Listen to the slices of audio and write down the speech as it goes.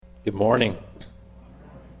Good morning.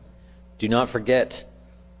 Do not forget,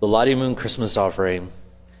 the Lottie Moon Christmas offering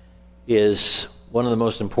is one of the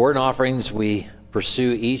most important offerings we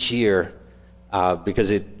pursue each year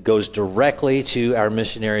because it goes directly to our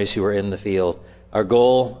missionaries who are in the field. Our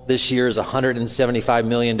goal this year is $175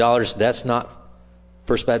 million. That's not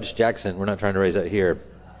First Baptist Jackson. We're not trying to raise that here.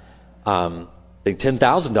 I think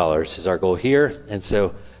 $10,000 is our goal here, and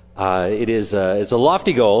so it's a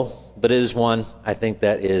lofty goal, but it is one I think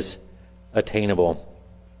that is attainable.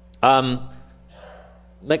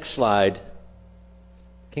 Next slide.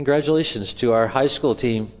 Congratulations to our high school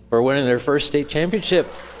team for winning their first state championship.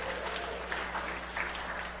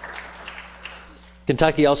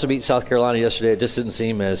 Kentucky also beat South Carolina yesterday. It just didn't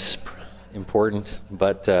seem as important,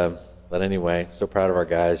 but anyway, so proud of our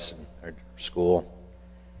guys, our school,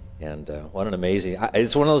 and what an amazing.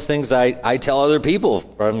 It's one of those things I tell other people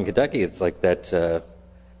from Kentucky. It's like that.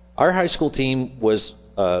 Our high school team was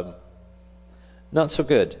not so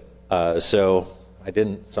good, so I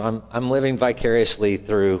didn't. So I'm living vicariously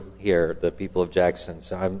through here, the people of Jackson.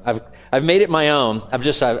 So I've made it my own. I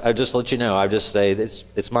just let you know. I just say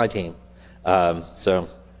it's my team. So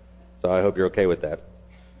I hope you're okay with that.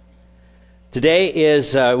 Today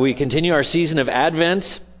is we continue our season of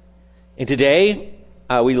Advent, and today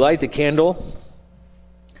we light the candle.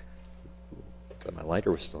 But my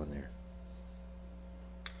lighter was still in there.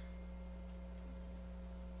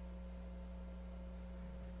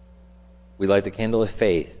 We light the candle of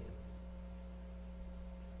faith.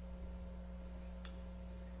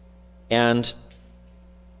 And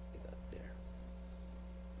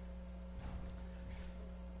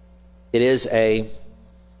it is a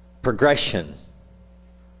progression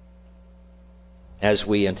as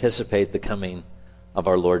we anticipate the coming of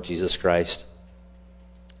our Lord Jesus Christ.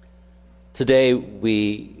 Today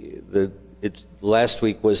last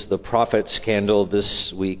week was the prophet's candle.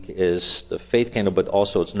 This week is the faith candle, but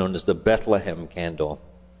also it's known as the Bethlehem candle.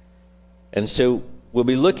 And so we'll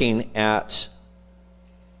be looking at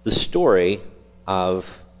the story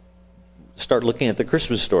start looking at the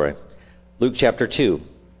Christmas story. Luke chapter 2.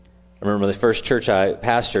 I remember the first church I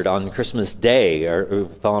pastored on Christmas Day, or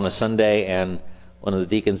it fell on a Sunday, and one of the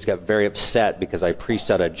deacons got very upset because I preached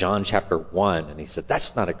out of John chapter 1, and he said,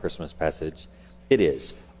 "That's not a Christmas passage." It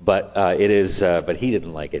is, but it is. But he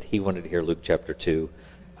didn't like it. He wanted to hear Luke chapter 2.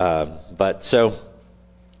 But so,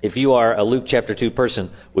 if you are a Luke chapter 2 person,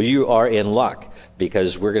 well, you are in luck,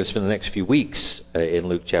 because we're going to spend the next few weeks in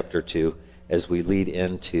Luke chapter 2 as we lead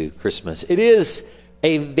into Christmas. It is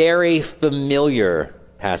a very familiar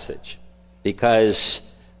passage because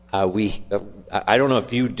I don't know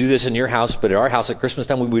if you do this in your house, but at our house at Christmas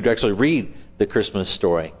time we would actually read the Christmas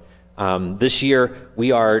story. This year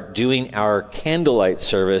we are doing our candlelight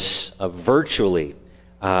service virtually,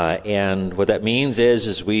 and what that means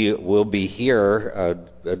is we will be here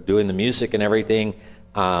doing the music and everything,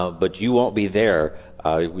 but you won't be there.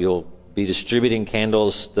 We'll be distributing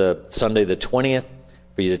candles the Sunday the 20th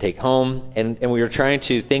for you to take home, and we are trying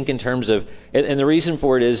to think in terms of, and the reason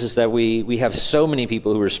for it is that we have so many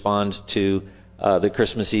people who respond to the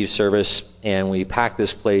Christmas Eve service, and we pack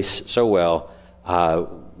this place so well.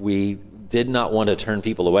 We did not want to turn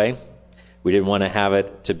people away. We didn't want to have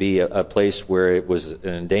it to be a place where it was an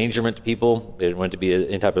endangerment to people. We didn't want it to be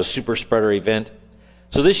any type of super spreader event.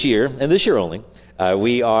 So this year, and this year only,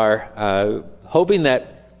 we are hoping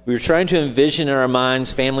that we were trying to envision in our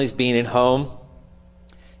minds families being at home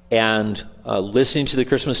and listening to the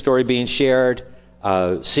Christmas story being shared,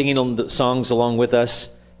 singing songs along with us,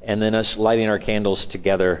 and then us lighting our candles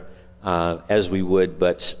together as we would,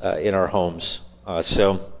 but in our homes.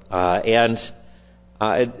 So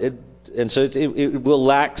it will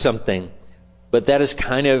lack something, but that is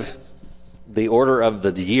kind of the order of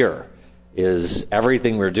the year. Is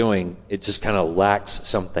everything we're doing, it just kind of lacks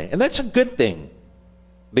something, and that's a good thing,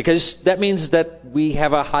 because that means that we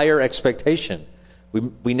have a higher expectation.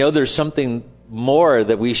 We know there's something more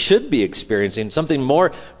that we should be experiencing, something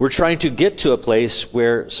more. We're trying to get to a place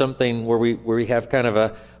where we have kind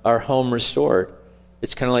of our home restored.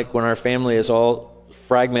 It's kind of like when our family is all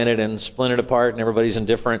fragmented and splintered apart and everybody's in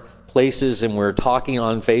different places and we're talking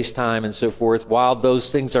on FaceTime and so forth. While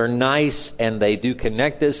those things are nice and they do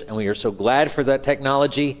connect us and we are so glad for that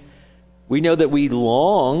technology, we know that we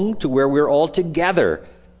long to where we're all together.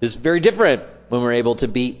 It's very different when we're able to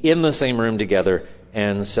be in the same room together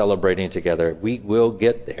and celebrating together. We will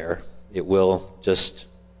get there. It will just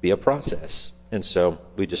be a process. And so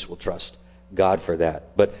we just will trust God for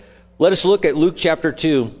that. But let us look at Luke chapter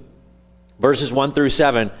 2, verses 1 through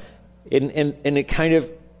 7. And it kind of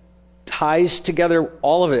ties together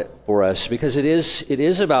all of it for us, because it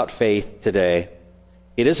is about faith today.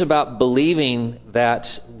 It is about believing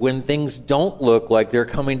that when things don't look like they're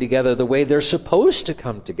coming together the way they're supposed to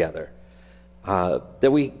come together,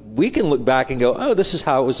 that we can look back and go, oh, this is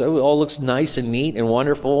how it was. Oh, it all looks nice and neat and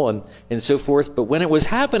wonderful and so forth. But when it was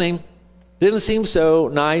happening, didn't seem so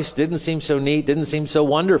nice, didn't seem so neat, didn't seem so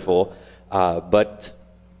wonderful. But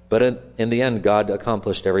in the end, God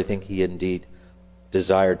accomplished everything he indeed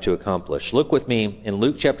desired to accomplish. Look with me in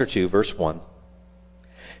Luke chapter 2, verse 1.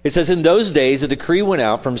 It says, in those days a decree went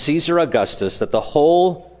out from Caesar Augustus that the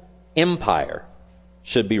whole empire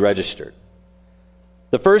should be registered.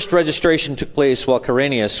 The first registration took place while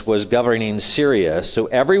Quirinius was governing Syria, so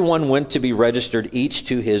everyone went to be registered, each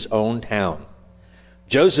to his own town.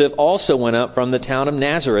 Joseph also went up from the town of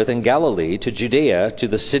Nazareth in Galilee to Judea, to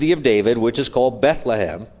the city of David, which is called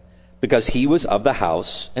Bethlehem, because he was of the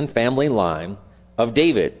house and family line of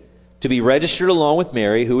David, to be registered along with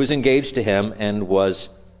Mary, who was engaged to him and was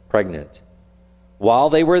pregnant. While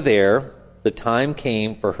they were there, the time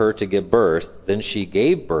came for her to give birth. Then she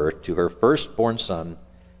gave birth to her firstborn son,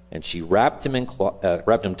 and she wrapped him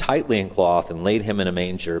tightly in cloth and laid him in a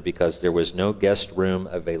manger, because there was no guest room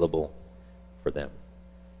available for them.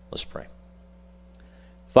 Let's pray.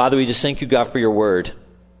 Father, we just thank you, God, for your word.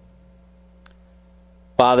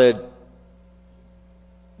 Father,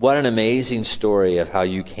 what an amazing story of how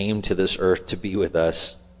you came to this earth to be with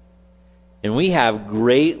us. And we have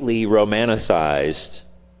greatly romanticized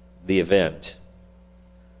the event.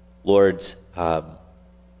 Lord,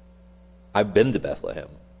 I've been to Bethlehem.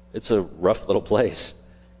 It's a rough little place.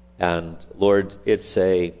 And Lord, it's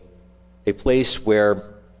a place where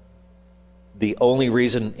the only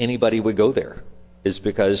reason anybody would go there is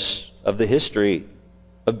because of the history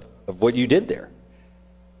of what you did there.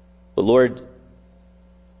 But Lord,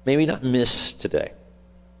 may we not miss today.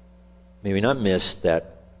 May we not miss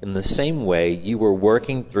that in the same way you were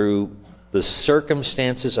working through the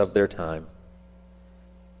circumstances of their time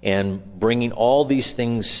and bringing all these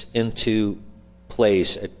things into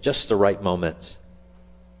place at just the right moments.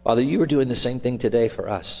 Father, you are doing the same thing today for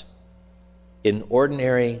us. In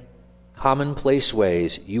ordinary, commonplace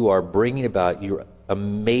ways, you are bringing about your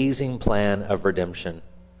amazing plan of redemption,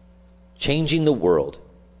 changing the world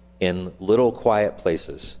in little quiet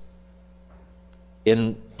places,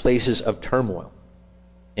 in places of turmoil,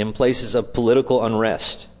 in places of political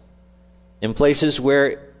unrest, in places where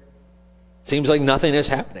it seems like nothing is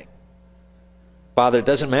happening. Father, it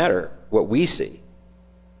doesn't matter what we see.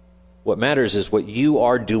 What matters is what you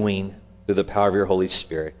are doing through the power of your Holy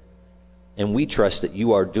Spirit. And we trust that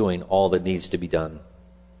you are doing all that needs to be done.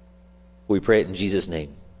 We pray it in Jesus'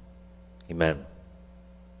 name. Amen.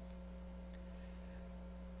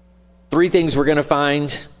 3 things we're going to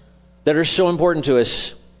find that are so important to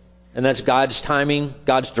us. And that's God's timing,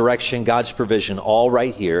 God's direction, God's provision, all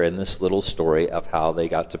right here in this little story of how they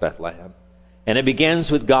got to Bethlehem. And it begins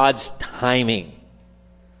with God's timing.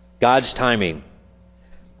 God's timing.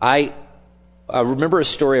 I remember a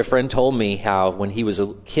story a friend told me how when he was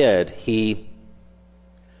a kid, he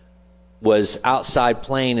was outside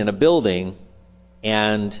playing in a building,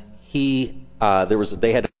 and they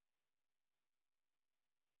had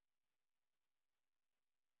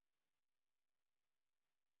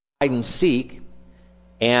hide and seek,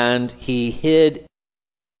 and he hid.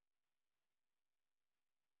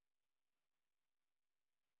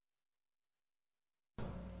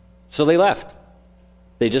 So they left.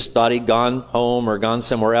 They just thought he'd gone home or gone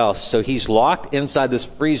somewhere else. So he's locked inside this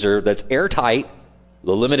freezer that's airtight,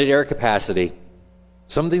 the limited air capacity,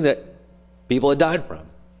 something that people had died from.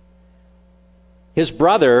 His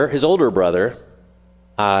brother, his older brother,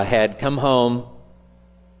 had come home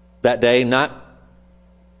that day, not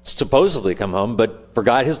supposedly come home, but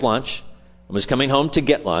forgot his lunch and was coming home to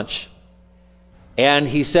get lunch. And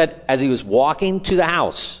he said as he was walking to the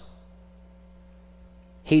house,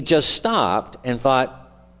 he just stopped and thought,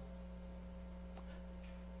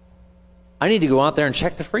 I need to go out there and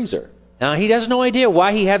check the freezer. Now, he has no idea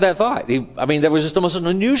why he had that thought. That was just the most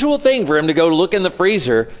unusual thing for him to go look in the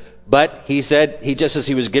freezer. But he said, as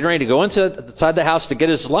he was getting ready to go inside the house to get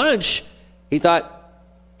his lunch, he thought,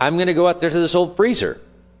 I'm going to go out there to this old freezer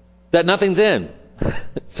that nothing's in.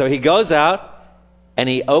 So he goes out and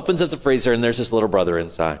he opens up the freezer, and there's his little brother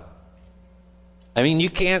inside.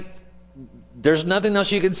 There's nothing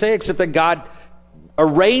else you can say except that God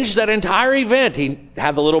arranged that entire event. He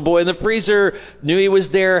had the little boy in the freezer, knew he was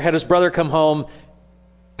there, had his brother come home,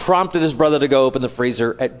 prompted his brother to go open the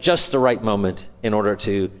freezer at just the right moment in order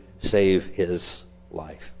to save his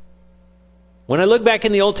life. When I look back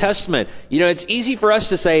in the Old Testament, it's easy for us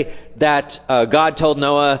to say that God told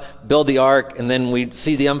Noah, build the ark, and then we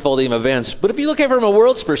see the unfolding of events. But if you look at it from a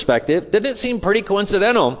world's perspective, doesn't it seem pretty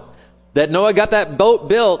coincidental that Noah got that boat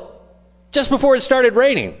built just before it started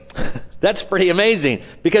raining? That's pretty amazing,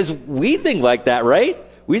 because we think like that, right?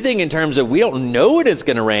 We think in terms of we don't know when it's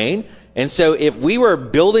going to rain. And so if we were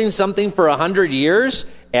building something for 100 years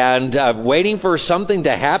and waiting for something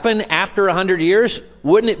to happen after 100 years,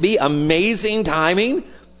 wouldn't it be amazing timing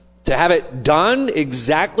to have it done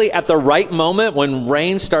exactly at the right moment when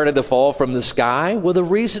rain started to fall from the sky? Well, the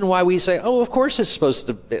reason why we say, oh, of course it's supposed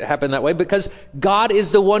to happen that way, because God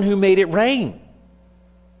is the one who made it rain.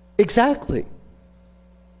 Exactly.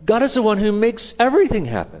 God is the one who makes everything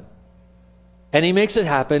happen. And he makes it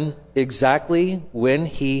happen exactly when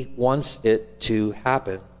he wants it to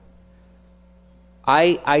happen.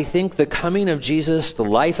 I think the coming of Jesus, the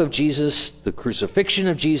life of Jesus, the crucifixion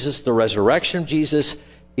of Jesus, the resurrection of Jesus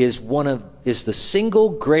is the single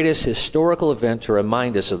greatest historical event to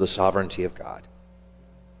remind us of the sovereignty of God.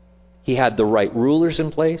 He had the right rulers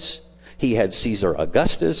in place. He had Caesar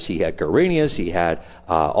Augustus. He had Quirinius. He had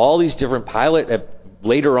all these different Pilate.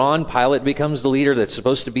 Later on, Pilate becomes the leader that's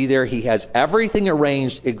supposed to be there. He has everything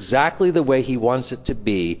arranged exactly the way he wants it to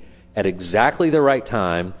be at exactly the right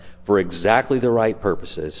time for exactly the right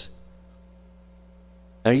purposes.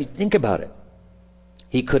 Now you think about it.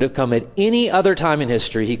 He could have come at any other time in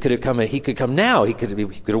history. He could come now. He could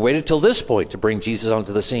have waited till this point to bring Jesus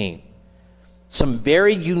onto the scene. Some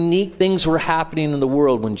very unique things were happening in the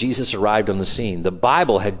world when Jesus arrived on the scene. The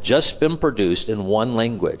Bible had just been produced in one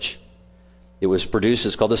language. It was produced,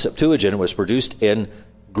 it's called the Septuagint. It was produced in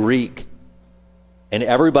Greek. And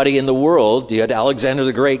everybody in the world, you had Alexander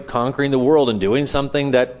the Great conquering the world and doing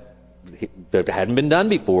something that hadn't been done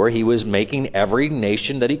before. He was making every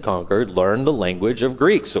nation that he conquered learn the language of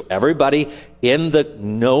Greek. So everybody in the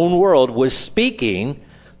known world was speaking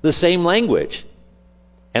the same language.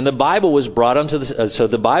 And the Bible was brought onto so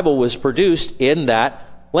the Bible was produced in that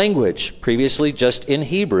language. Previously just in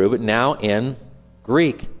Hebrew, but now in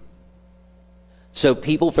Greek. So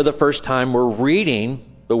people for the first time were reading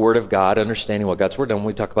the Word of God, understanding what God's Word. And when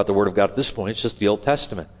we talk about the Word of God at this point, it's just the Old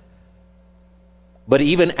Testament. But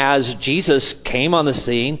even as Jesus came on the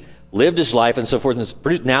scene, lived his life and so forth,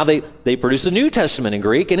 and now they produce the New Testament in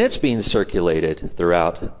Greek, and it's being circulated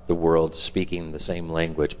throughout the world speaking the same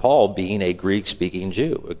language. Paul being a Greek-speaking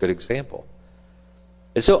Jew, a good example.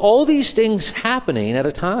 And so all these things happening at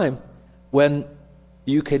a time when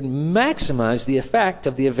you can maximize the effect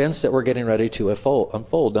of the events that we're getting ready to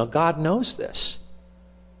unfold. Now, God knows this.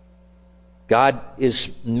 God is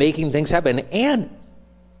making things happen and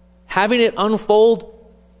having it unfold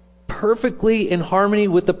perfectly in harmony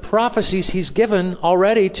with the prophecies he's given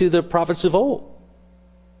already to the prophets of old.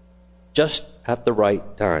 Just at the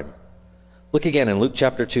right time. Look again in Luke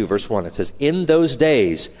chapter 2, verse 1. It says, "In those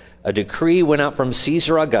days a decree went out from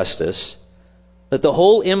Caesar Augustus that the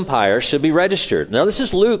whole empire should be registered." Now this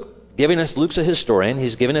is Luke giving us, Luke's a historian,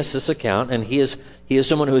 he's giving us this account, and he is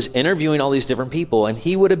someone who is interviewing all these different people, and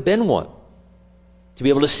he would have been one to be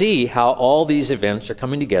able to see how all these events are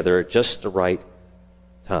coming together at just the right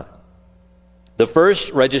time. The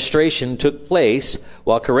first registration took place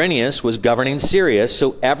while Quirinius was governing Syria,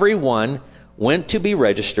 so everyone went to be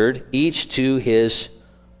registered, each to his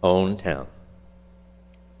own town.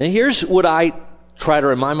 And here's what I try to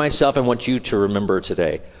remind myself and want you to remember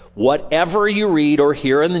today. Whatever you read or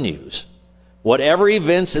hear in the news, whatever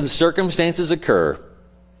events and circumstances occur,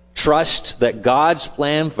 trust that God's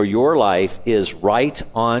plan for your life is right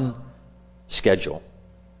on schedule.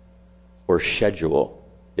 Or schedule,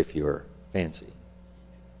 if you're fancy.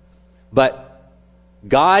 But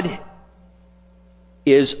God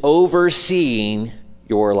is overseeing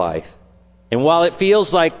your life. And while it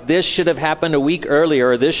feels like this should have happened a week earlier,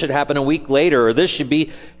 or this should happen a week later, or this should be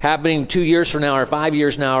happening 2 years from now, or 5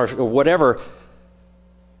 years now, or whatever,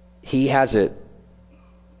 he has it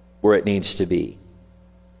where it needs to be.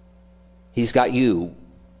 He's got you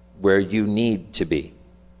where you need to be.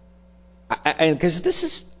 And because this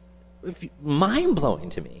is mind-blowing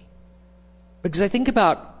to me. Because I think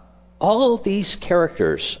about all these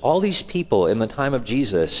characters, all these people in the time of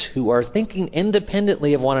Jesus who are thinking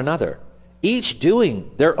independently of one another, each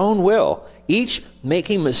doing their own will, each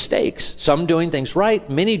making mistakes, some doing things right,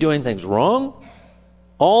 many doing things wrong,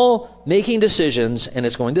 all making decisions, and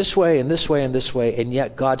it's going this way and this way and this way, and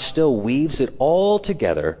yet God still weaves it all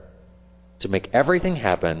together to make everything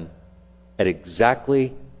happen at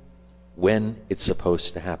exactly when it's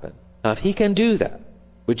supposed to happen. Now, if he can do that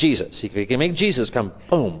with Jesus, if he can make Jesus come,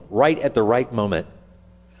 boom, right at the right moment,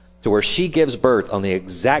 to where she gives birth on the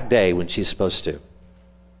exact day when she's supposed to,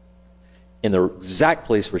 in the exact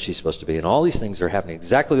place where she's supposed to be, and all these things are happening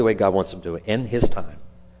exactly the way God wants them to in His time,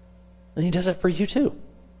 then He does it for you too.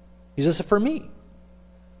 He does it for me.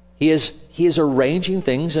 He is arranging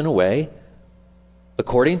things in a way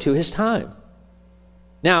according to His time.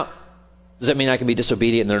 Now, does that mean I can be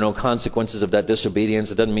disobedient and there are no consequences of that disobedience?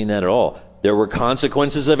 It doesn't mean that at all. There were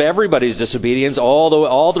consequences of everybody's disobedience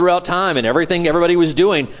all throughout time, and everything everybody was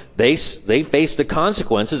doing, they faced the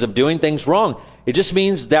consequences of doing things wrong. It just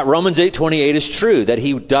means that Romans 8:28 is true, that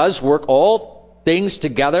He does work all things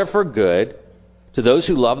together for good to those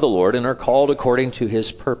who love the Lord and are called according to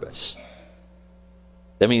His purpose.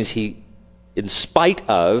 That means He, in spite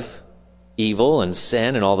of evil and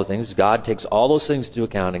sin and all the things, God takes all those things into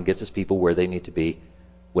account and gets His people where they need to be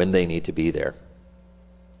when they need to be there.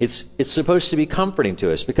 It's supposed to be comforting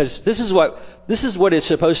to us, because this is what it's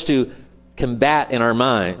supposed to combat in our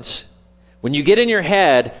minds. When you get in your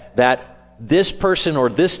head that this person or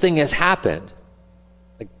this thing has happened,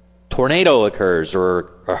 like a tornado occurs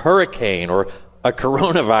or a hurricane or a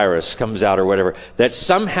coronavirus comes out or whatever, that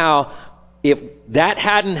somehow if that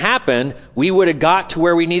hadn't happened, we would have got to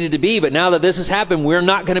where we needed to be. But now that this has happened, we're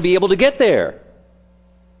not going to be able to get there.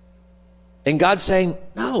 And God's saying,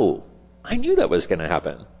 no, I knew that was going to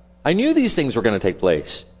happen. I knew these things were going to take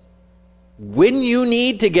place. When you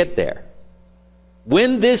need to get there,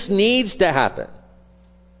 when this needs to happen,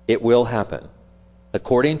 it will happen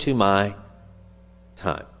according to my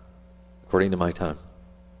time. According to my time.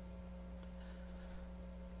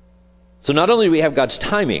 So not only do we have God's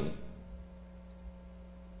timing,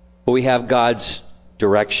 but we have God's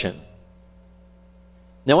direction.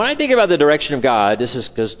 Now, when I think about the direction of God, this is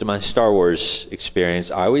because to my Star Wars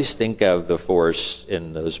experience, I always think of the Force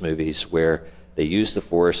in those movies where they use the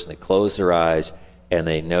Force and they close their eyes and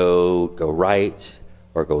they know go right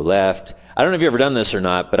or go left. I don't know if you've ever done this or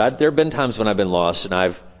not, but there have been times when I've been lost and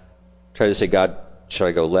I've tried to say, God, should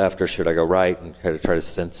I go left or should I go right? And try to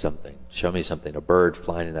sense something. Show me something, a bird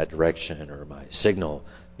flying in that direction, or my signal,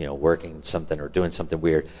 working something or doing something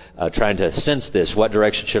weird, trying to sense this. What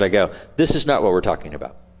direction should I go? This is not what we're talking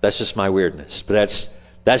about. That's just my weirdness. But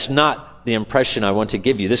that's not the impression I want to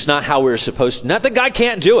give you. This is not how we're supposed to. Not that God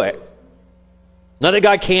can't do it. Not that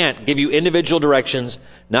God can't give you individual directions.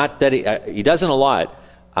 Not that He doesn't a lot.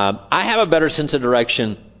 I have a better sense of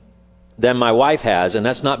direction than my wife has, and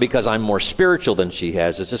that's not because I'm more spiritual than she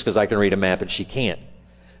has. It's just because I can read a map and she can't.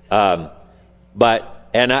 And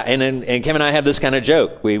Kim and I have this kind of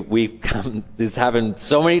joke. This happened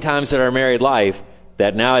so many times in our married life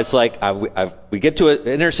that now it's like we get to an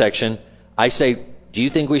intersection. I say, do you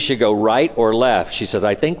think we should go right or left? She says,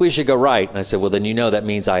 I think we should go right. And I said, well, then that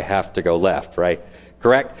means I have to go left, right?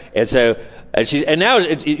 Correct? And now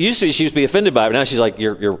it used to be she used to be offended by it, but now she's like,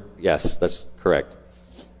 yes, that's correct.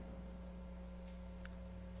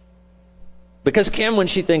 Because Kim, when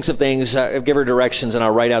she thinks of things, I give her directions and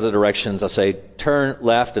I'll write out the directions. I'll say, turn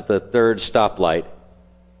left at the third stoplight.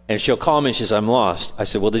 And she'll call me and she says, I'm lost. I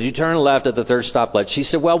said, well, did you turn left at the third stoplight? She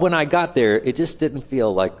said, well, when I got there, it just didn't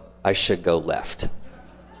feel like I should go left.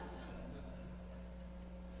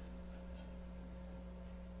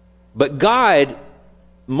 But God,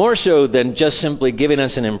 more so than just simply giving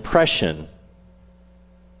us an impression,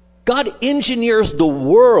 God engineers the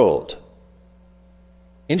world.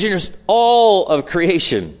 Engineers all of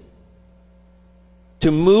creation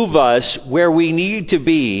to move us where we need to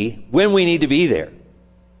be when we need to be there.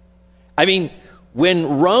 I mean,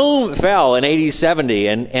 when Rome fell in AD 70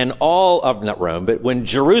 and all of, not Rome, but when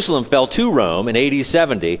Jerusalem fell to Rome in AD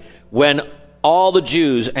 70, when all the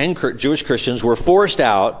Jews and Jewish Christians were forced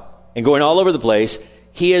out and going all over the place,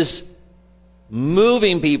 He is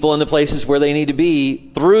moving people into places where they need to be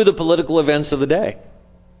through the political events of the day.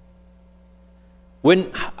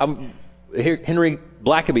 When Henry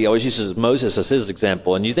Blackaby always uses Moses as his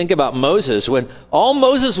example, and you think about Moses, when all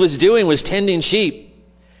Moses was doing was tending sheep,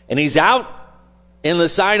 and he's out in the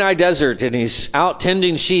Sinai desert, and he's out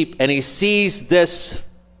tending sheep, and he sees this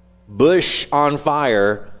bush on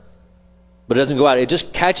fire, but it doesn't go out. It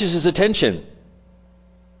just catches his attention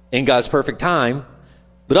in God's perfect time.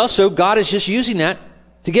 But also, God is just using that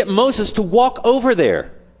to get Moses to walk over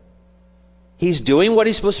there. He's doing what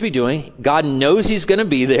he's supposed to be doing. God knows he's going to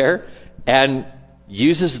be there and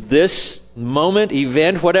uses this moment,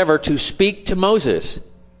 event, whatever, to speak to Moses.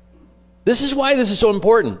 This is why this is so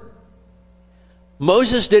important.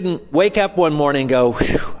 Moses didn't wake up one morning and go,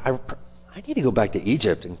 I need to go back to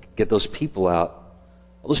Egypt and get those people out.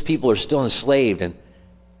 All those people are still enslaved, and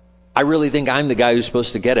I really think I'm the guy who's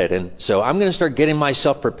supposed to get it. And so I'm going to start getting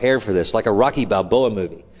myself prepared for this, like a Rocky Balboa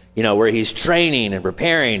movie. where he's training and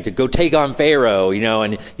preparing to go take on Pharaoh,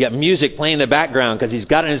 and you have music playing in the background because he's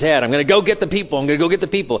got it in his head, I'm going to go get the people, I'm going to go get the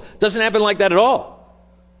people. Doesn't happen like that at all.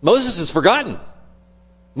 Moses is forgotten.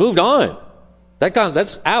 Moved on.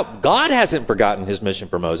 That's out. God hasn't forgotten his mission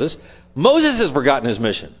for Moses. Moses has forgotten his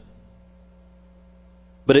mission.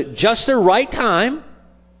 But at just the right time,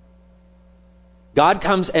 God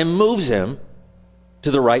comes and moves him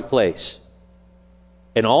to the right place.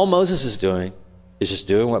 And all Moses is doing is just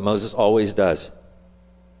doing what Moses always does.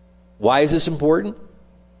 Why is this important?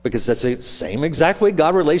 Because that's the same exact way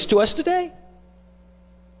God relates to us today.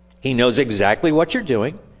 He knows exactly what you're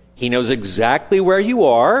doing. He knows exactly where you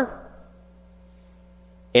are.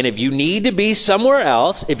 And if you need to be somewhere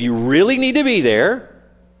else, if you really need to be there,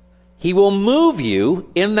 he will move you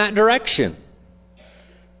in that direction.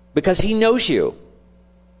 Because he knows you.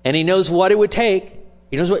 And he knows what it would take.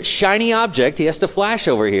 He knows what shiny object he has to flash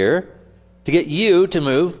over here to get you to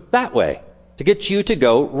move that way. To get you to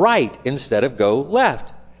go right instead of go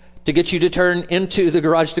left. To get you to turn into the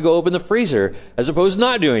garage to go open the freezer as opposed to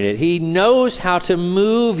not doing it. He knows how to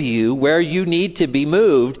move you where you need to be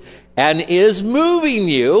moved and is moving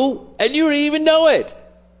you, and you don't even know it.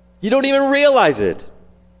 You don't even realize it.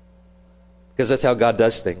 Because that's how God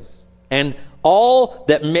does things. And all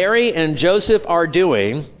that Mary and Joseph are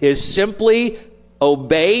doing is simply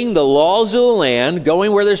obeying the laws of the land,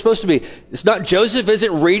 going where they're supposed to be. It's not, Joseph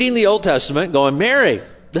isn't reading the Old Testament going, Mary,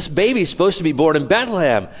 this baby's supposed to be born in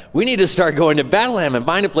Bethlehem. We need to start going to Bethlehem and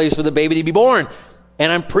find a place for the baby to be born.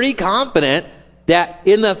 And I'm pretty confident that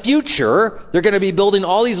in the future, they're going to be building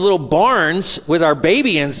all these little barns with our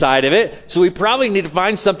baby inside of it. So we probably need to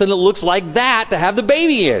find something that looks like that to have the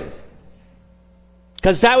baby in.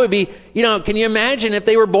 Because that would be, can you imagine if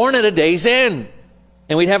they were born at a Days Inn?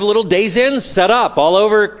 And we'd have little Days Inns set up all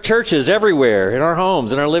over churches everywhere, in our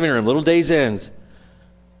homes, in our living room, little Days Inns.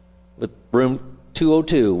 With room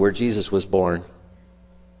 202 where Jesus was born.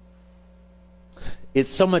 It's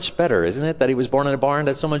so much better, isn't it, that he was born in a barn?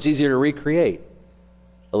 That's so much easier to recreate.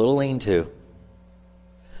 A little lean-to.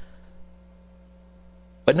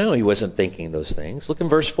 But no, he wasn't thinking those things. Look in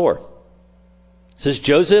verse 4. It says,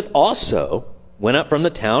 Joseph also went up from the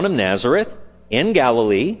town of Nazareth in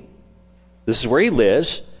Galilee. This is where he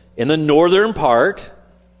lives, in the northern part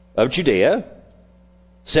of Judea,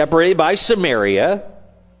 separated by Samaria.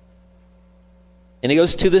 And he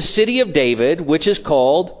goes to the city of David, which is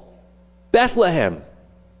called Bethlehem,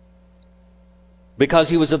 because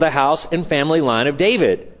he was of the house and family line of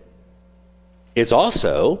David. It's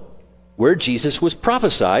also where Jesus was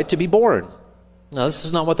prophesied to be born. Now, this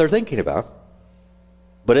is not what they're thinking about,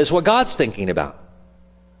 but it's what God's thinking about.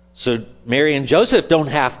 So Mary and Joseph don't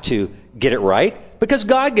have to get it right, because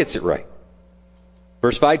God gets it right.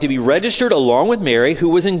 Verse 5, to be registered along with Mary, who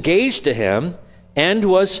was engaged to him and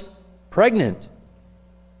was pregnant.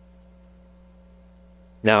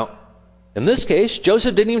 Now, in this case,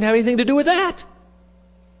 Joseph didn't even have anything to do with that.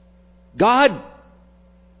 God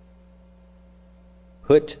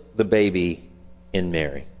put the baby in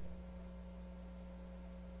Mary.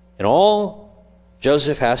 And all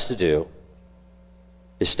Joseph has to do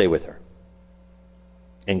is stay with her.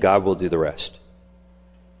 And God will do the rest.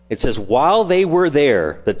 It says, while they were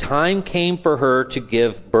there, the time came for her to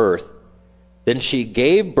give birth. Then she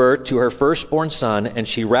gave birth to her firstborn son, and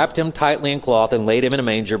she wrapped him tightly in cloth and laid him in a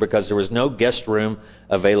manger because there was no guest room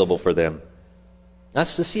available for them.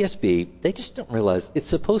 That's the CSB. They just don't realize it's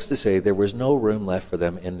supposed to say there was no room left for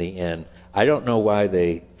them in the inn. I don't know why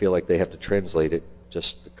they feel like they have to translate it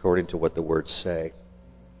just according to what the words say.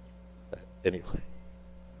 But anyway,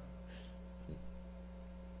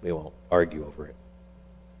 we won't argue over it.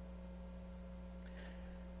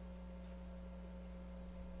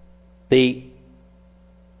 The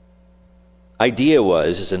idea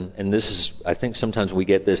was, and this is, I think sometimes we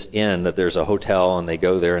get this in, that there's a hotel and they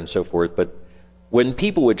go there and so forth, but when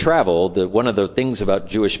people would travel, one of the things about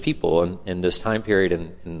Jewish people in this time period,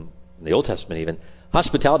 in the Old Testament even,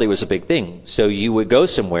 hospitality was a big thing. So you would go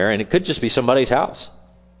somewhere, and it could just be somebody's house.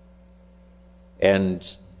 And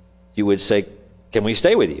you would say, can we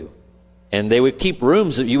stay with you? And they would keep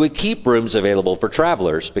rooms, you would keep rooms available for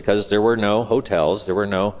travelers because there were no hotels, there were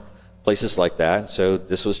no places like that. So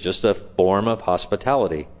this was just a form of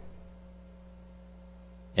hospitality.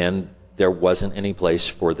 And there wasn't any place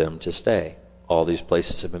for them to stay. All these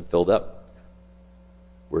places have been filled up.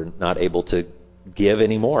 We're not able to give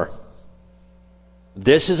anymore.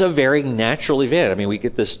 This is a very natural event. I mean, we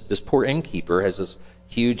get this poor innkeeper has this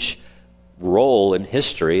huge role in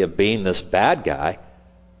history of being this bad guy,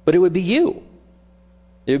 but it would be you.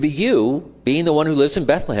 It would be you being the one who lives in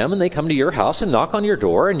Bethlehem, and they come to your house and knock on your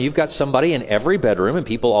door, and you've got somebody in every bedroom and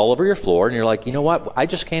people all over your floor, and you're like, you know what? I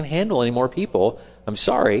just can't handle any more people. I'm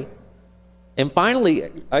sorry. And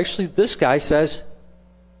finally, actually, this guy says,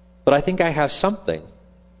 but I think I have something.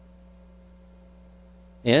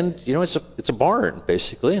 And, it's a barn,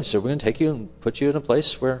 basically, and so we're going to take you and put you in a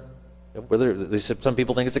place where they said some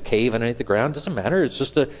people think it's a cave underneath the ground. It doesn't matter.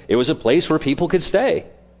 It was a place where people could stay.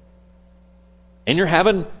 And you're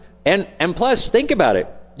having, and plus, think about it.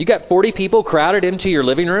 You got 40 people crowded into your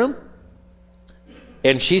living room,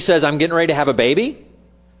 and she says, I'm getting ready to have a baby.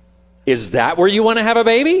 Is that where you want to have a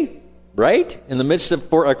baby? Right? In the midst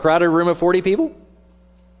of a crowded room of 40 people?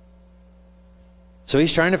 So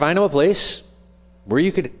he's trying to find him a place where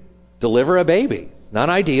you could deliver a baby. Not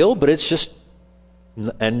ideal, but it's just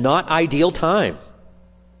a not ideal time.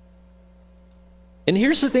 And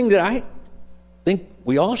here's the thing that I think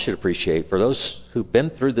we all should appreciate for those who've been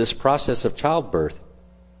through this process of childbirth.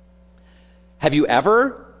 Have you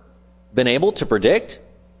ever been able to predict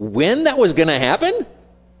when that was going to happen?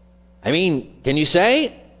 I mean, can you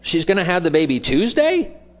say she's going to have the baby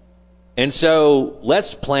Tuesday? And so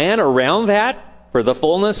let's plan around that for the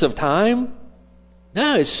fullness of time?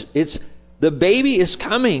 No, it's the baby is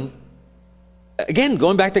coming. Again,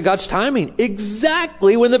 going back to God's timing,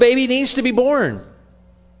 exactly when the baby needs to be born.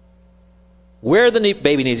 Where the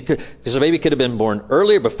baby needs, because the baby could have been born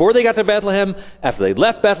earlier, before they got to Bethlehem, after they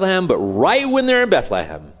left Bethlehem, but right when they're in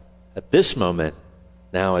Bethlehem, at this moment,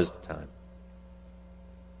 now is the time.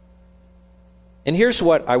 And here's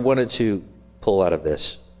what I wanted to pull out of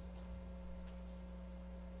this.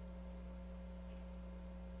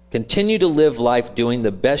 Continue to live life doing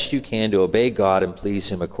the best you can to obey God and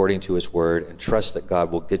please Him according to His Word, and trust that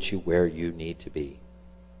God will get you where you need to be.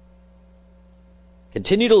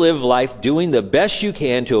 Continue to live life doing the best you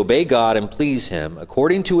can to obey God and please Him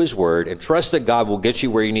according to His Word, and trust that God will get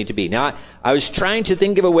you where you need to be. Now, I was trying to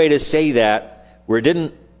think of a way to say that where it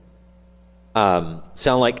didn't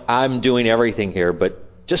sound like I'm doing everything here,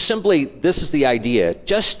 but just simply, this is the idea.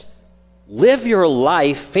 Just live your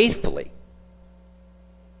life faithfully.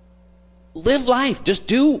 Live life. Just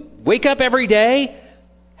wake up every day,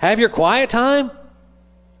 have your quiet time,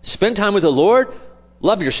 spend time with the Lord,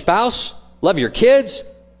 love your spouse, love your kids,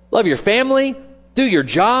 love your family, do your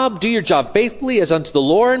job faithfully as unto the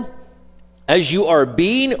Lord. As you are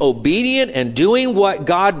being obedient and doing what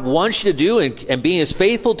God wants you to do and being as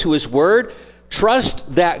faithful to His Word,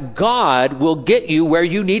 trust that God will get you where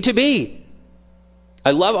you need to be.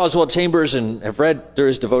 I love Oswald Chambers and have read through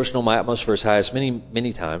his devotional, My Utmost for His Highest, many,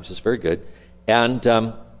 many times. It's very good. And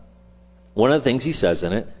one of the things he says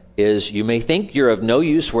in it is, you may think you're of no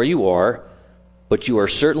use where you are, but you are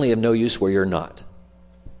certainly of no use where you're not.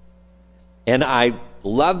 And I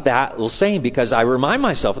love that little saying because I remind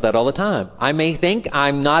myself of that all the time. I may think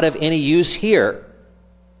I'm not of any use here,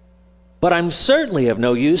 but I'm certainly of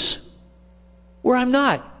no use where I'm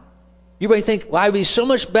not. You may think, well, I'd be so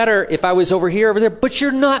much better if I was over here, over there, but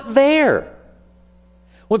you're not there.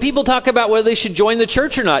 When people talk about whether they should join the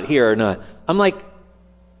church or not here or not, I'm like,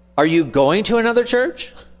 are you going to another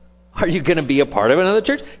church? Are you going to be a part of another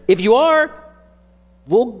church? If you are,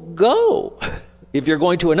 we'll go if you're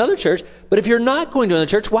going to another church. But if you're not going to another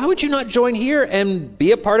church, why would you not join here and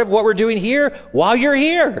be a part of what we're doing here while you're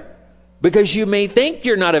here? Because you may think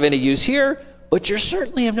you're not of any use here, but you're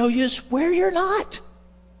certainly of no use where you're not.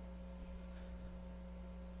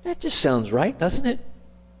 That just sounds right, doesn't it?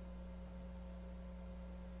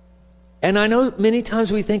 And I know many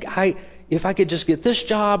times we think, if I could just get this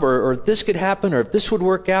job, or this could happen, or if this would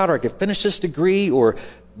work out, or I could finish this degree, or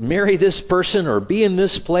marry this person, or be in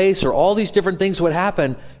this place, or all these different things would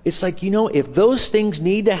happen. It's like, if those things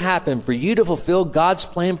need to happen for you to fulfill God's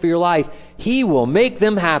plan for your life, He will make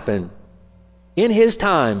them happen in His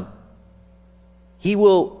time. He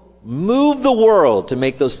will move the world to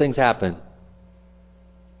make those things happen.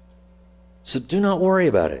 So do not worry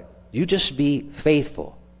about it. You just be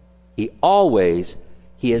faithful. He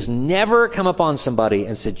has never come upon somebody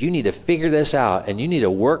and said, you need to figure this out and you need to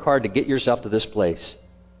work hard to get yourself to this place.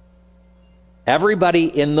 Everybody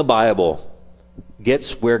in the Bible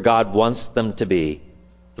gets where God wants them to be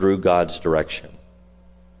through God's direction.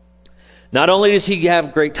 Not only does He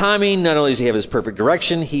have great timing, not only does He have His perfect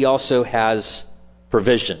direction, He also has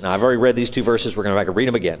provision. Now, I've already read these two verses. We're going to go back and read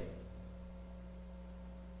them again.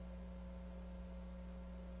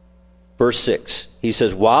 Verse 6, he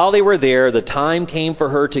says, while they were there, the time came for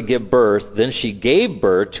her to give birth. Then she gave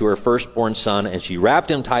birth to her firstborn son, and she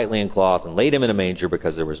wrapped him tightly in cloth and laid him in a manger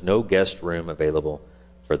because there was no guest room available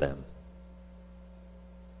for them.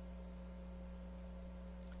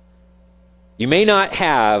 You may not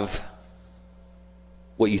have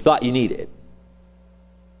what you thought you needed,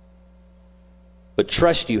 but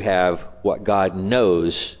trust you have what God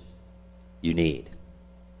knows you need.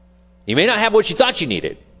 You may not have what you thought you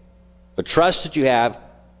needed, but trust that you have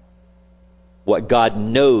what God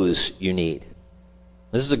knows you need.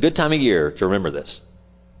 This is a good time of year to remember this.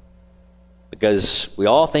 Because we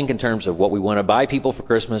all think in terms of what we want to buy people for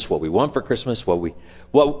Christmas, what we want for Christmas,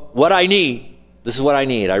 what I need. This is what I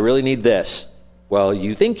need. I really need this. Well,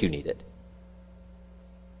 you think you need it.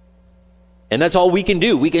 And that's all we can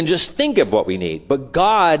do. We can just think of what we need. But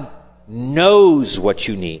God knows what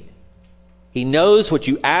you need. He knows what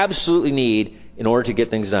you absolutely need in order to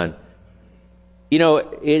get things done. You know,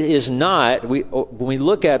 it is not, when we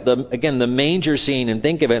look at the manger scene and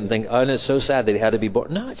think of it and think, oh, it's so sad that he had to be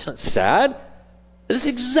born. No, it's not sad. It's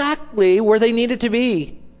exactly where they needed to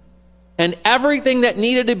be. And everything that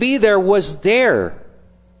needed to be there was there.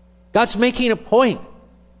 God's making a point.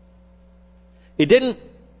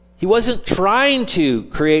 He wasn't trying to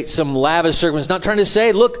create some lavish circumstance. Not trying to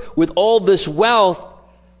say, look, with all this wealth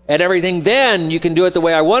and everything, then you can do it the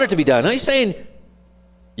way I want it to be done. No, he's saying,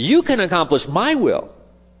 you can accomplish my will.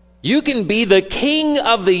 You can be the king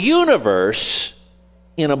of the universe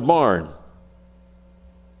in a barn.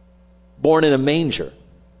 Born in a manger.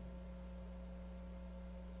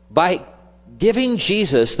 By giving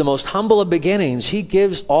Jesus the most humble of beginnings, he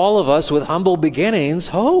gives all of us with humble beginnings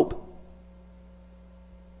hope.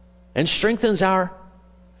 And strengthens our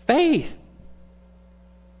faith.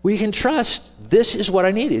 We can trust this is what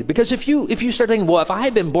I needed. Because if you start thinking, well, if I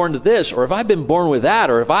had been born to this, or if I'd been born with that,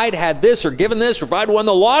 or if I'd had this, or given this, or if I'd won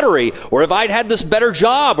the lottery, or if I'd had this better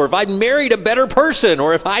job, or if I'd married a better person,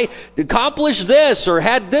 or if I accomplished this, or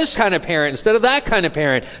had this kind of parent instead of that kind of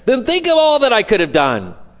parent, then think of all that I could have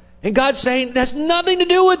done. And God's saying, it has nothing to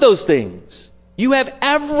do with those things. You have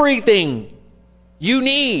everything you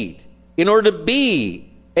need in order to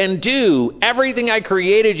be and do everything I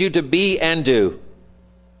created you to be and do.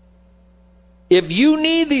 If you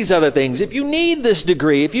need these other things, if you need this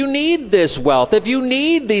degree, if you need this wealth, if you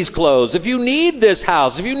need these clothes, if you need this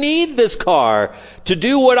house, if you need this car to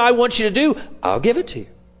do what I want you to do, I'll give it to you.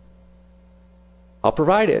 I'll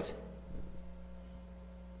provide it.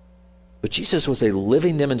 But Jesus was a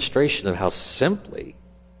living demonstration of how simply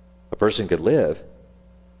a person could live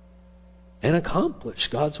and accomplish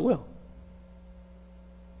God's will.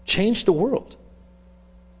 Change the world.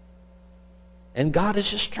 And God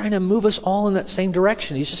is just trying to move us all in that same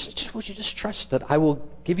direction. He's just would you just trust that I will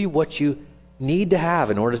give you what you need to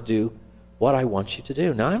have in order to do what I want you to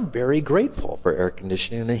do. Now, I'm very grateful for air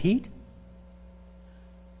conditioning and the heat.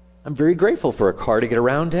 I'm very grateful for a car to get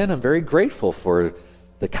around in. I'm very grateful for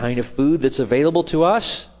the kind of food that's available to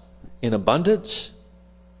us in abundance.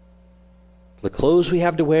 The clothes we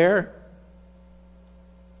have to wear.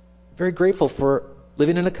 I'm very grateful for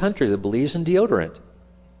living in a country that believes in deodorant.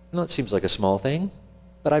 I know it seems like a small thing,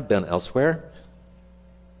 but I've been elsewhere.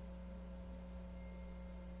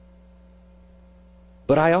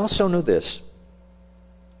 But I also know this.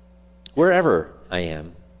 Wherever I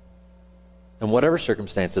am, and whatever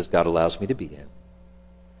circumstances God allows me to be in,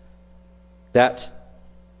 that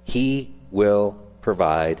He will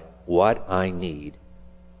provide what I need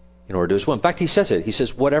in order to do His will. In fact, He says it. He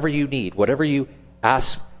says, whatever you need, whatever you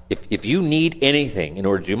ask, if you need anything in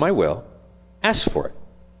order to do my will, ask for it.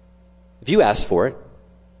 If you ask for it,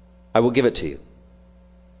 I will give it to you.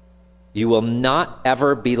 You will not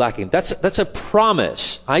ever be lacking. That's a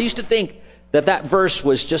promise. I used to think that verse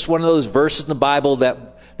was just one of those verses in the Bible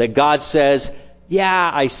that God says,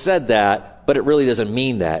 yeah, I said that, but it really doesn't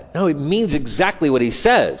mean that. No, it means exactly what He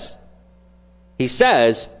says. He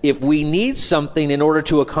says, if we need something in order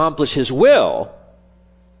to accomplish His will,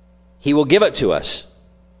 He will give it to us.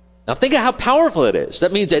 Now think of how powerful it is.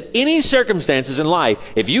 That means that any circumstances in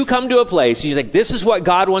life, if you come to a place and you think, this is what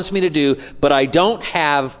God wants me to do, but I don't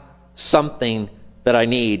have something that I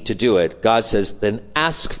need to do it, God says, then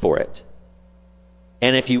ask for it.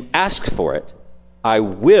 And if you ask for it,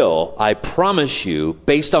 I promise you,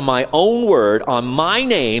 based on my own word, on my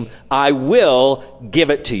name, I will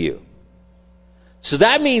give it to you. So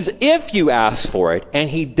that means if you ask for it and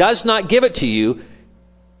He does not give it to you,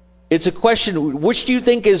 it's a question, which do you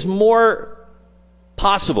think is more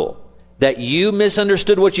possible? That you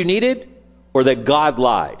misunderstood what you needed, or that God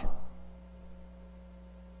lied? And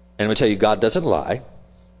I'm going to tell you, God doesn't lie,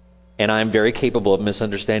 and I'm very capable of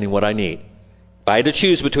misunderstanding what I need. If I had to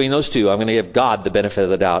choose between those two, I'm going to give God the benefit of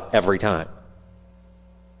the doubt every time.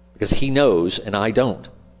 Because He knows, and I don't.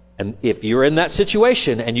 And if you're in that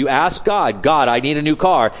situation, and you ask God, I need a new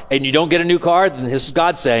car, and you don't get a new car, then this is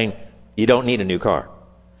God saying, you don't need a new car.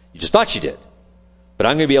 You just thought you did. But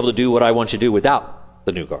I'm going to be able to do what I want you to do without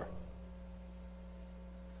the new car.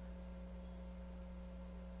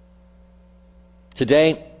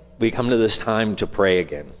 Today, we come to this time to pray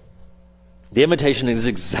again. The invitation is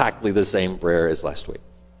exactly the same prayer as last week.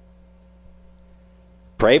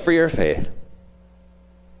 Pray for your faith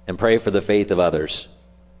and pray for the faith of others.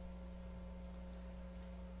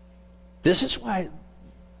 This is why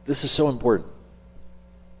this is so important.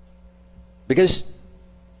 Because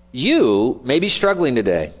you may be struggling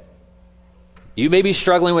today. You may be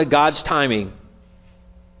struggling with God's timing.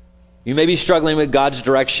 You may be struggling with God's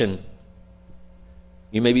direction.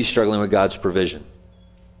 You may be struggling with God's provision.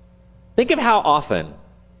 Think of how often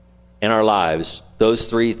in our lives those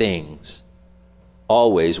three things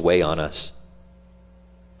always weigh on us.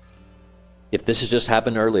 If this has just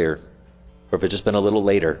happened earlier, or if it's just been a little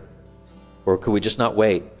later, or could we just not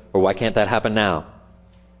wait, or why can't that happen now?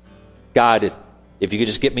 God, if you could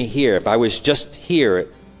just get me here, if I was just here,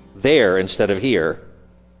 there instead of here,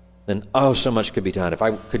 then so much could be done. If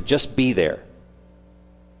I could just be there.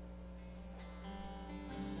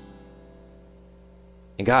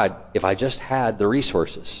 And God, if I just had the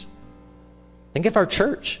resources. Think of our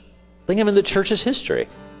church. Think of in the church's history.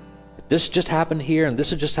 If this just happened here and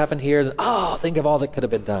this had just happened here, then, think of all that could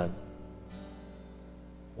have been done.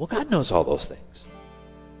 Well, God knows all those things.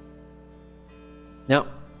 Now,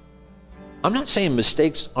 I'm not saying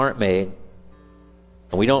mistakes aren't made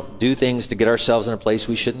and we don't do things to get ourselves in a place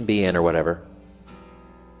we shouldn't be in or whatever.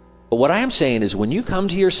 But what I am saying is when you come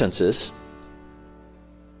to your senses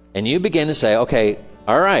and you begin to say, okay,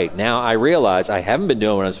 all right, now I realize I haven't been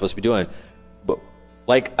doing what I'm supposed to be doing. But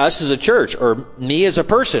like us as a church or me as a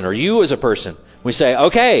person or you as a person, we say,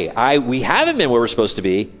 okay, we haven't been where we're supposed to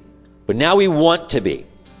be, but now we want to be.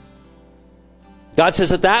 God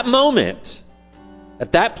says at that moment,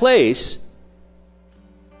 at that place,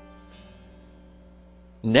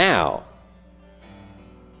 now,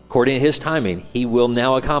 according to His timing, He will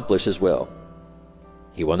now accomplish His will.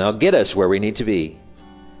 He will now get us where we need to be,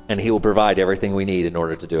 and He will provide everything we need in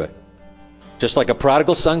order to do it. Just like a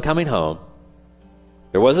prodigal son coming home,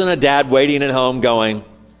 there wasn't a dad waiting at home going,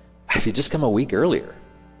 if you just come a week earlier.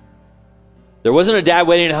 There wasn't a dad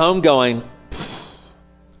waiting at home going,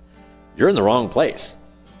 you're in the wrong place.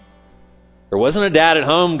 There wasn't a dad at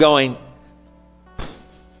home going,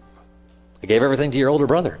 I gave everything to your older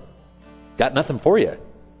brother. Got nothing for you.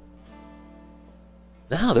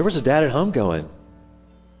 No, there was a dad at home going,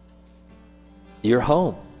 you're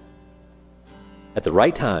home. At the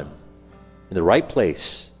right time, in the right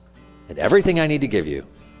place, and everything I need to give you,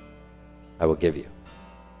 I will give you.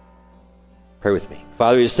 Pray with me.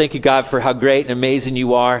 Father, we just thank you, God, for how great and amazing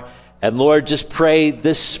you are. And Lord, just pray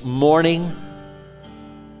this morning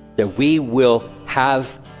that we will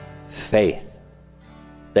have faith.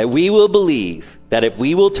 That we will believe that if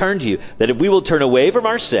we will turn to you, that if we will turn away from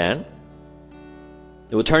our sin,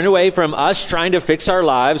 it will turn away from us trying to fix our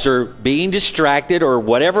lives or being distracted or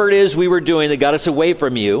whatever it is we were doing that got us away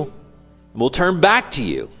from you, and we'll turn back to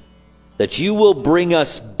you, that you will bring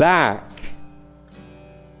us back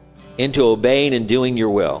into obeying and doing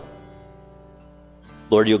your will.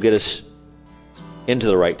 Lord, you'll get us into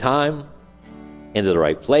the right time, into the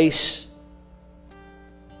right place,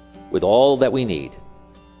 with all that we need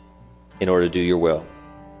in order to do your will,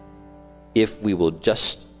 if we will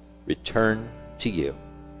just return to you.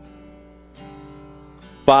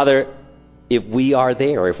 Father, if we are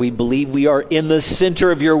there, if we believe we are in the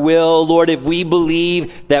center of your will, Lord, if we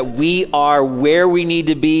believe that we are where we need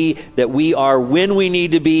to be, that we are when we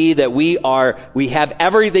need to be, that we have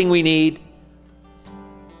everything we need,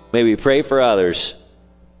 may we pray for others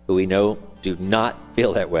who we know do not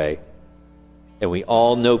feel that way. And we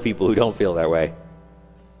all know people who don't feel that way.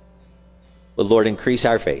 But Lord, increase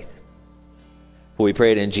our faith. For we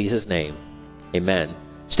pray it in Jesus' name. Amen.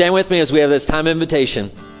 Stand with me as we have this time of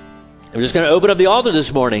invitation. I'm just going to open up the altar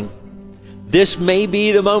this morning. This may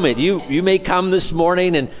be the moment. You may come this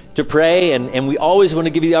morning and to pray, and we always want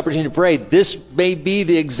to give you the opportunity to pray. This may be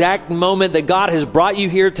the exact moment that God has brought you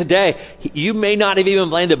here today. You may not have even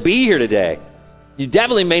planned to be here today. You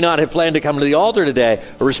definitely may not have planned to come to the altar today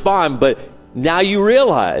or respond, but now you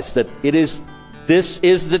realize that this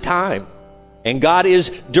is the time. And God is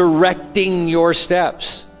directing your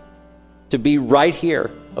steps to be right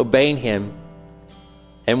here, obeying Him.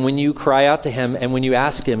 And when you cry out to Him and when you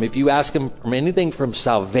ask Him, if you ask Him from anything from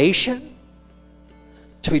salvation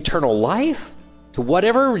to eternal life to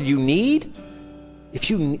whatever you need,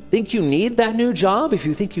 if you think you need that new job, if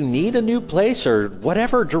you think you need a new place or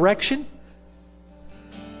whatever direction,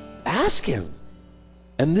 ask Him.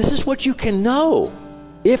 And this is what you can know.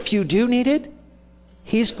 If you do need it,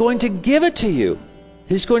 He's going to give it to you.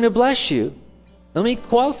 He's going to bless you. Let me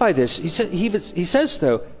qualify this. He says,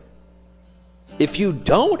 though, if you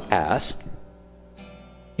don't ask,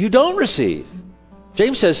 you don't receive.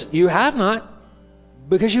 James says, you have not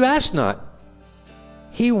because you ask not.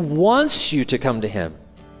 He wants you to come to him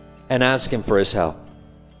and ask him for his help,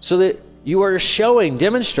 so that you are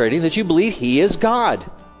demonstrating that you believe he is God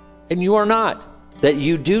and you are not, that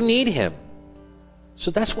you do need him. So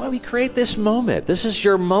that's why we create this moment. This is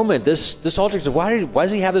your moment. This altar. Why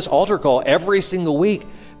does he have this altar call every single week?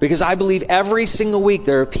 Because I believe every single week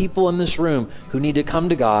there are people in this room who need to come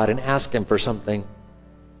to God and ask him for something.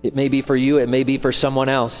 It may be for you. It may be for someone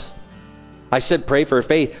else. I said pray for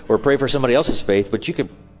faith or pray for somebody else's faith, but you could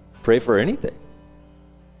pray for anything,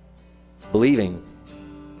 believing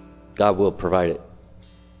God will provide it,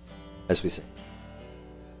 as we say.